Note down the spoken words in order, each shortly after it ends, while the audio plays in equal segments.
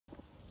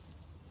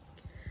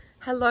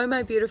Hello,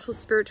 my beautiful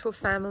spiritual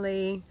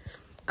family.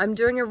 I'm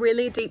doing a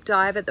really deep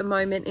dive at the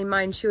moment in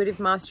my Intuitive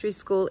Mastery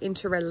School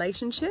into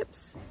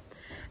relationships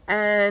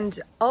and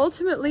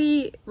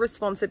ultimately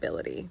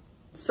responsibility.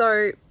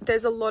 So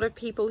there's a lot of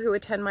people who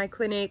attend my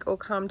clinic or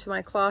come to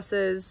my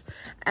classes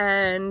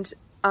and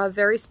are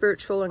very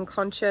spiritual and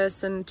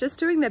conscious and just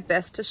doing their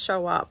best to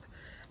show up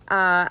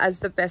as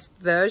the best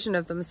version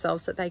of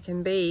themselves that they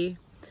can be.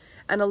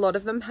 And a lot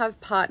of them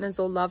have partners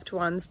or loved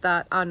ones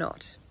that are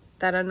not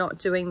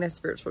doing their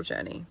spiritual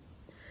journey.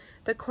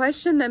 The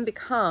question then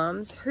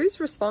becomes, who's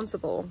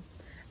responsible?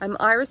 Am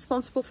I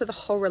responsible for the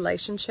whole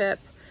relationship?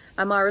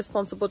 Am I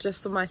responsible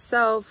just for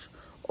myself?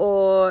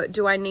 Or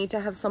do I need to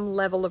have some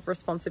level of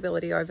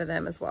responsibility over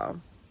them as well?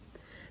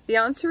 The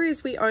answer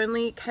is we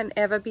only can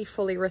ever be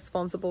fully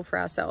responsible for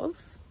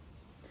ourselves.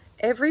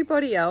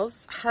 Everybody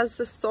else has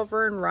the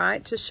sovereign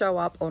right to show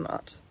up or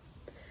not.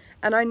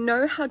 And I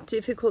know how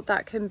difficult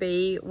that can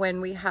be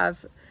when we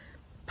have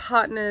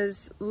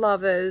partners,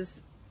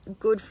 lovers,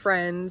 good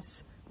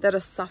friends that are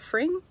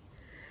suffering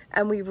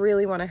and we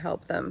really want to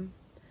help them.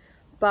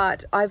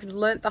 But I've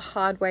learnt the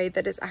hard way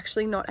that it's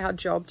actually not our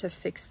job to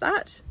fix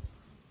that.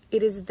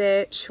 It is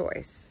their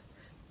choice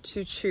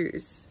to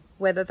choose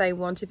whether they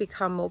want to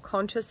become more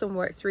conscious and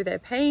work through their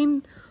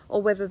pain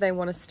or whether they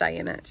want to stay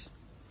in it.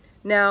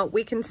 Now,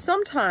 we can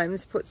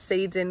sometimes put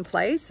seeds in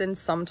place and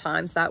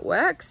sometimes that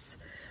works.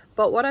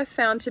 But what I've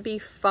found to be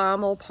far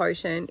more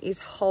potent is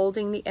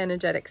holding the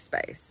energetic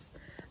space.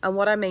 And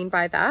what I mean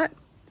by that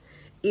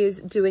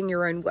is doing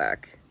your own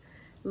work.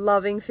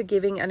 Loving,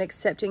 forgiving, and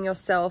accepting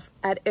yourself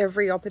at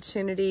every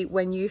opportunity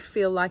when you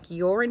feel like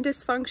you're in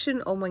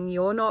dysfunction or when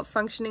you're not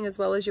functioning as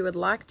well as you would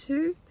like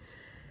to.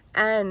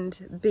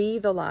 And be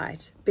the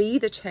light, be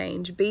the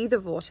change, be the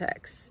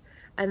vortex.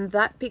 And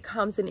that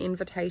becomes an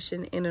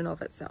invitation in and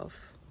of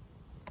itself.